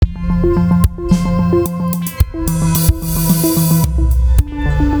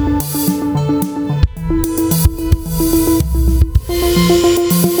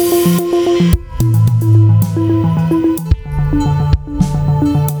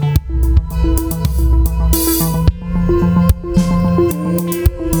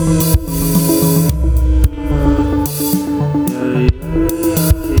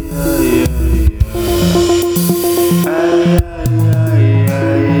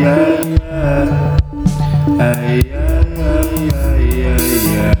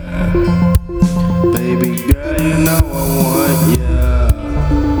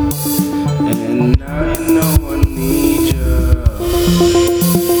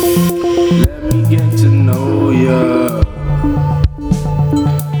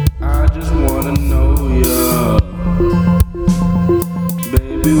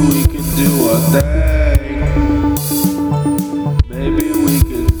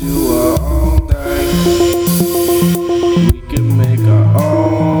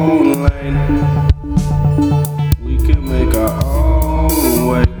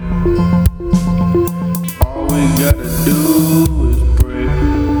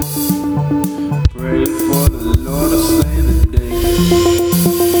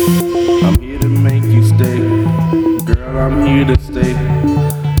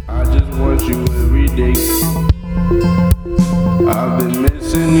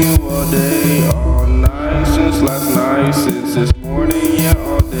missing you all day, all night, since last night, since this morning, yeah,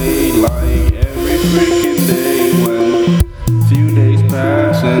 all day, like every freaking day. When a few days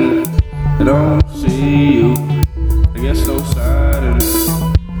pass and I don't see you, I get so sad and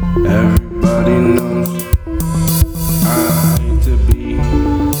everybody knows I hate to be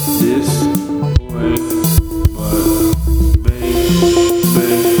this way, but babe,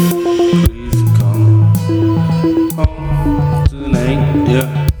 please come home tonight,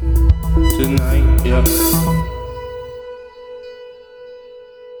 yeah, tonight, yeah.